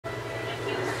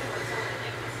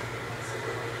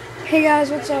Hey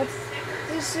guys, what's up?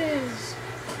 This is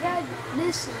Red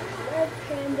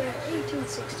Panda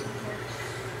 1816 here.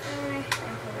 I am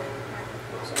playing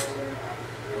Minecraft Software.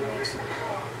 I make some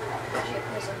legit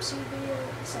PSMC videos.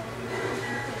 Some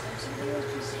PSMC videos.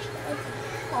 Please subscribe.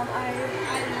 I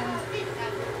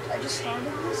just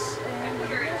started this, and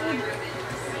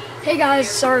hey guys,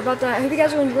 sorry about that. I hope you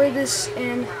guys will enjoy this,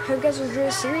 and hope you guys will enjoy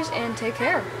this series. And take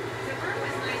care.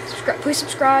 Please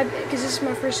subscribe because this is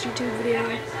my first YouTube video.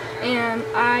 And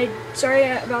sorry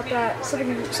about that,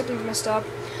 something messed up.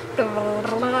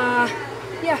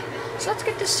 Yeah, so let's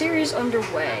get this series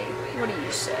underway. What do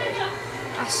you say?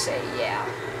 I say yeah.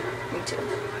 Me too.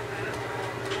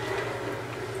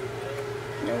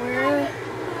 Where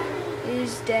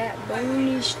is that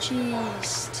bonus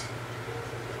cheese?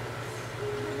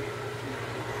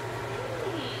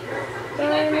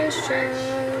 Bonus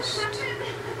chest.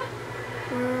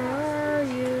 Where are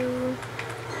you?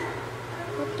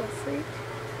 What the freak?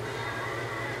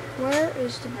 Where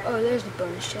is the... Oh, there's the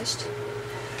bonus chest.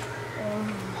 Oh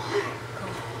my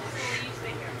gosh.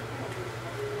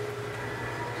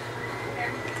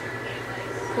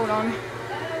 Hold on.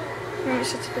 Let me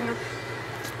set something up.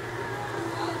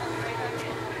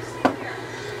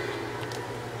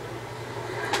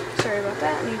 Sorry about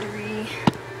that. I need to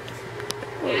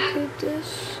locate this.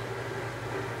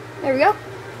 There we go.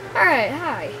 Alright,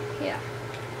 hi. Yeah.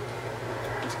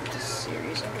 Let's get this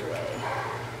series underway.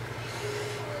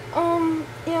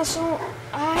 Yeah, so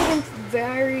I am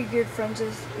very good friends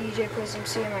with EJ Plays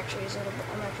MC. I'm actually his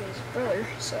brother,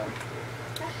 so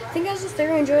I think you guys will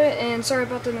thoroughly enjoy it. And sorry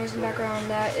about the noise in the background.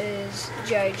 That is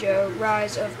G.I. Joe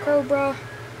Rise of Cobra.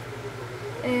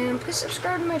 And please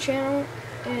subscribe to my channel.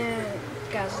 And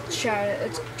guys, let's try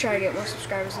to get more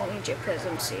subscribers than EJ Plays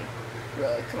MC.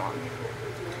 Really, come on.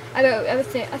 I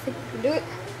think we can do it.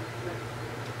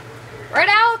 Right,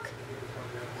 Alec?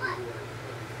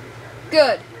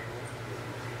 Good.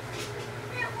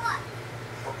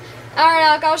 Alright,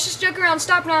 Alec, I was just joking around.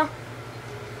 Stop now.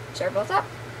 Sorry about that.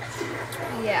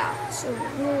 Yeah, so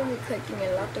really collecting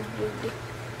a lot of wood.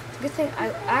 Good thing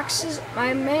axes.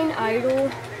 My main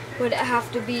idol would have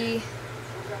to be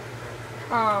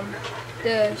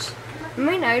the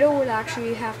main idol would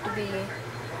actually have to be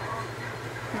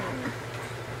I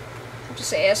have to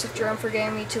say ASF Jerome for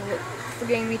getting me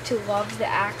to love the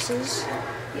axes.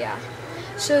 Yeah.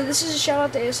 So this is a shout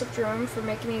out to ASF Jerome for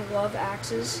making me love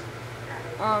axes.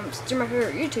 Since you're my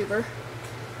favorite YouTuber,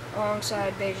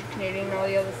 alongside Beijing Canadian and all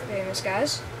the other famous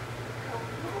guys.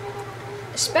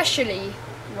 Especially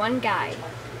one guy.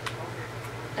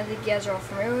 I think you guys are all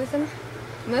familiar with him.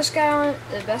 The best guy on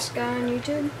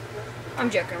YouTube. I'm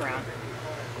joking around.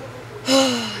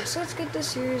 So let's get this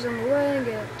series on the way and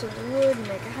get up to the wood and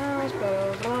make a house, blah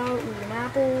blah blah, ooh, an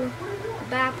apple, a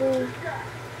bapple.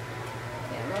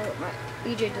 Yeah, my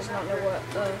EJ does not know what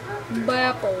a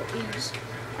bapple is.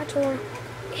 I told him,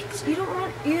 you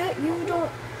don't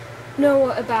know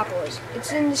what a bapple is.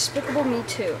 It's in Despicable Me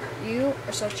 2. You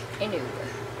are such a noob.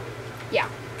 Yeah.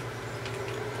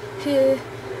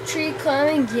 Tree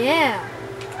climbing, yeah.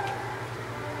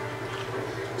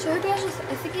 So I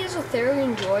think you guys will thoroughly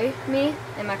enjoy me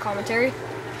and my commentary.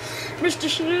 Mr.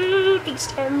 Sheep, it's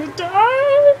time to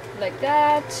die! Like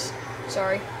that.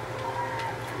 Sorry.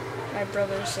 My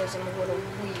brother says I'm a little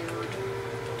weird.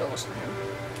 Don't listen to him.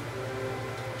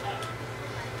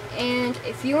 And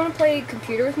if you want to play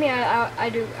computer with me, I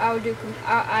do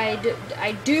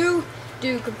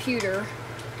computer,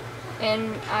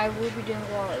 and I will be doing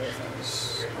a lot of other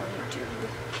things on YouTube.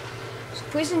 So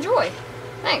please enjoy.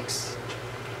 Thanks.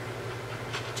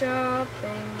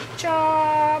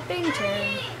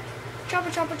 Choppington.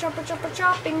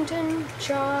 Choppington.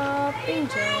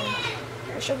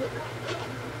 I shove it.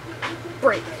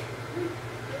 Break.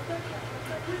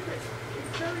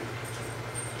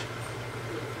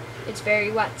 It's very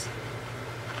wet.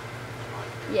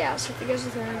 Yeah, so if you guys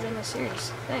are enjoying this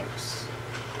series, thanks.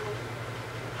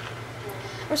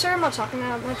 I'm sorry I'm not talking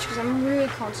that much because I'm really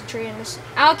concentrating on this.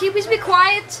 Alec, can you please be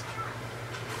quiet?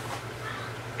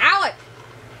 Alec!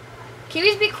 Can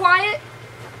you please be quiet?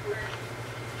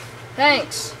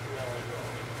 Thanks.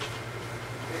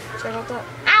 Sorry about that.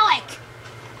 Alec!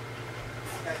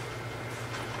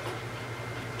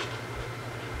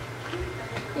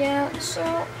 Yeah,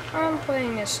 so I'm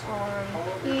playing this on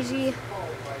easy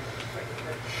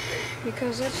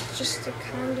because that's just the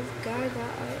kind of guy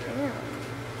that I am,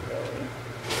 really.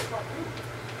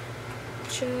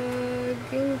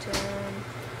 Chuggington.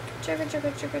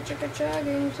 Chuggington.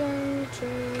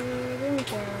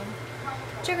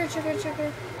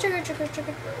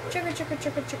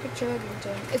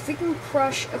 Chuggington. If we can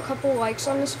crush a couple likes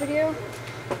on this video,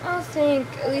 I'll think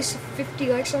at least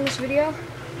 50 likes on this video,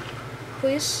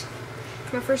 please.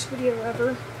 My first video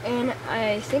ever, and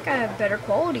I think I have better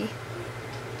quality.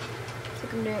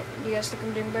 Do you guys think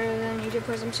I'm doing better than EJ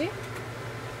Plays MC?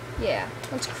 Yeah,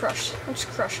 let's crush him. Let's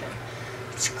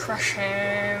crush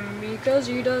him because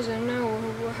he doesn't know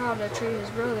how to treat his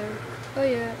brother. Oh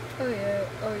yeah, oh yeah,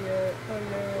 oh yeah, oh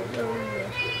yeah, oh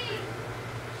yeah.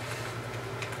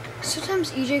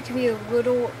 Sometimes EJ can be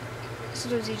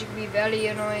very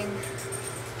annoying.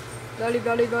 Very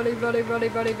annoying.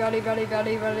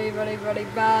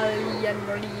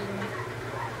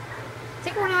 I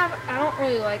think we're gonna have, I don't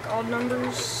really like odd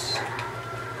numbers.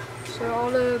 So all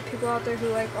the people out there who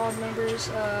like odd numbers,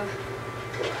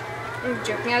 I'm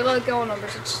joking, I like all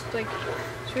numbers. It's like,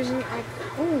 this reason, like,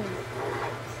 ooh.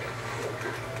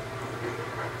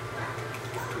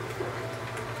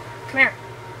 Come here.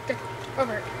 Get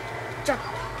over here. Jump.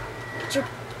 Jump.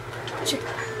 Jump.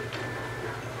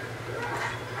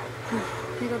 I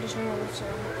think I'll just know what's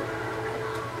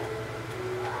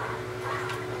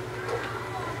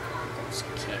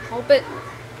can't help it.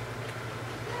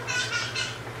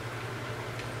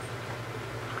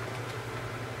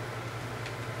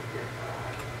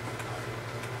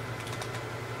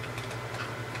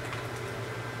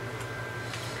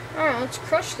 Alright, let's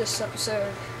crush this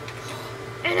episode.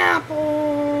 And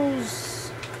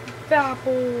apples!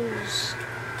 Apples!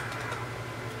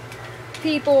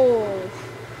 People!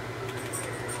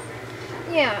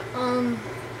 Yeah,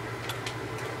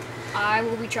 I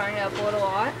will be trying to upload a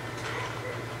lot.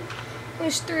 At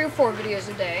least 3 or 4 videos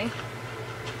a day.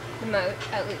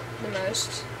 At least the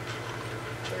most.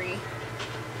 3.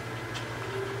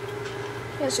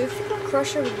 Yeah, so if you can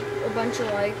crush a bunch of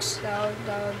likes, that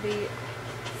would be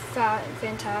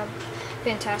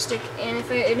fantastic. And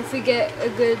if we get a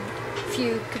good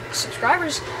few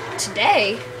subscribers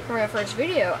today for my first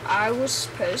video, I will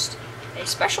post a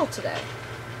special today.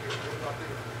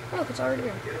 Look, it's already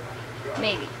in.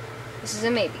 Maybe. This is a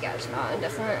maybe, guys. Not a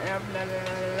definite.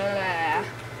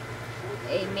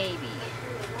 A maybe.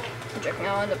 I'm joking.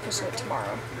 I'll end up posting it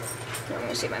tomorrow. I'm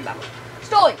gonna see my battle.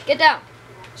 Stolly, get down.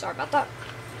 Sorry about that.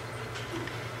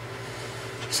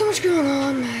 So much going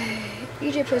on.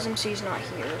 EJ Plays MC is not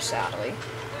here, sadly.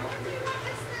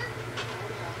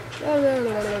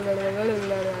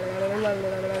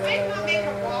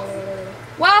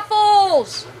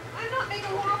 Waffles! I'm not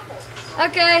making waffles.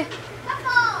 Okay.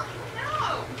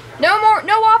 No.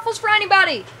 No waffles for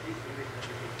anybody.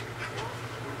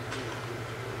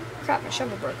 Crap, my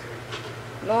shovel broke.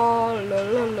 La la la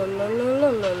la la la la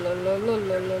la la la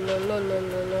la la la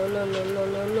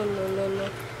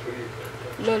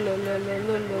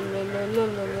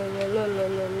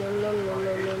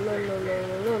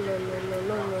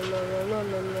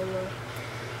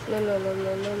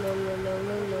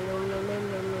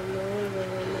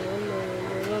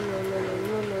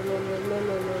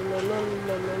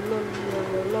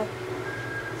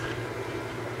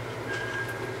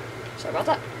sorry about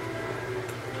that.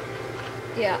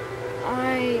 Yeah,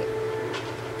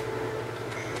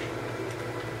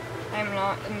 I'm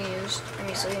not amused. I'm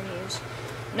easily amused.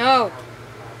 No!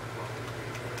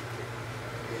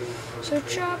 So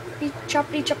choppity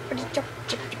choppity choppity chop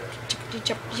choppity choppity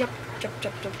chop chop chop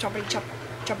chop choppity chop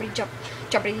choppity chop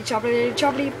choppity choppity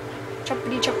choppity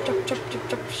choppity chop chop chop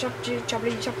chop chop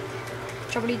choppity chop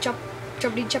choppity chop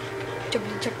choppity chop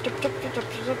choppity chop chop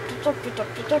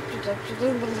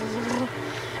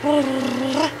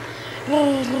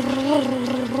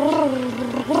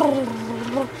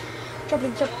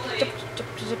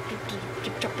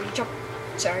chop chop chop.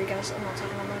 Sorry guys, I'm not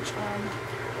talking that much.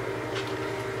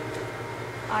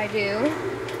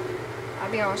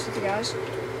 I'll be honest with you guys,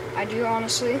 I do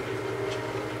honestly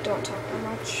don't talk that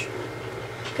much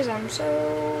because I'm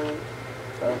so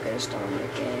focused on the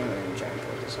game and trying to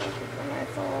pull this off before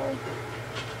nightfall.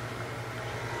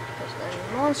 Because then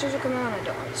monsters will come out and I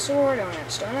don't want the sword, I don't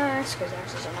have stone axe because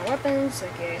axes are my weapons,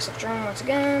 aka Subdrone once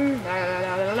again. La la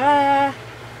la la la.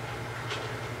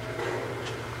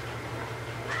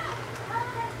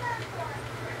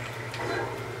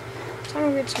 Time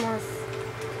to get some more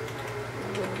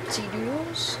woodsy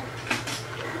doodles.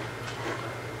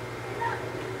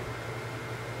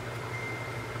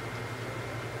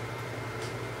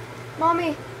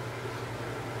 Mommy!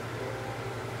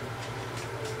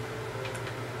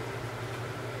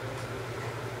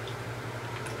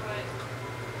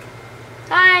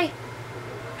 Hi!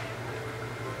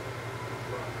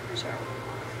 Sorry.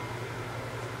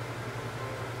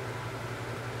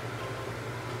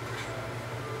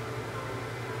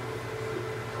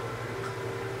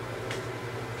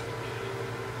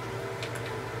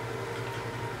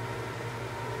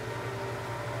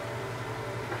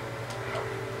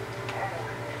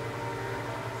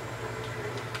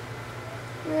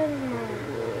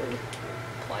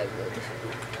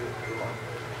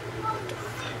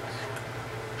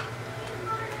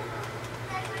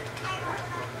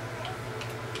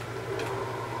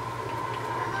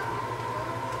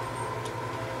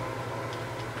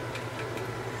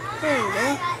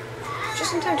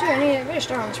 same time too, I need a video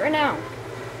star on this right now.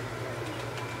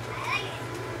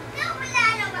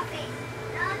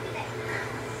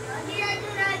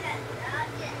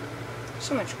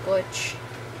 So much glitch.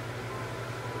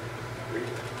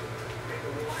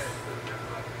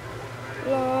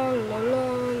 La la la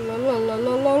la la la la la la la la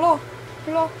la la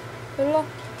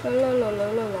la la la la. La la la la la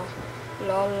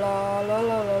la la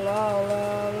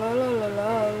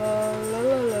la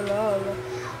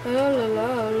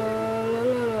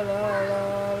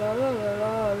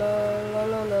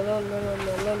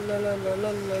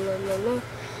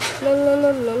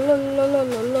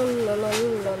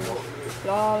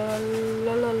la la la la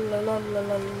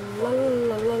la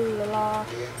la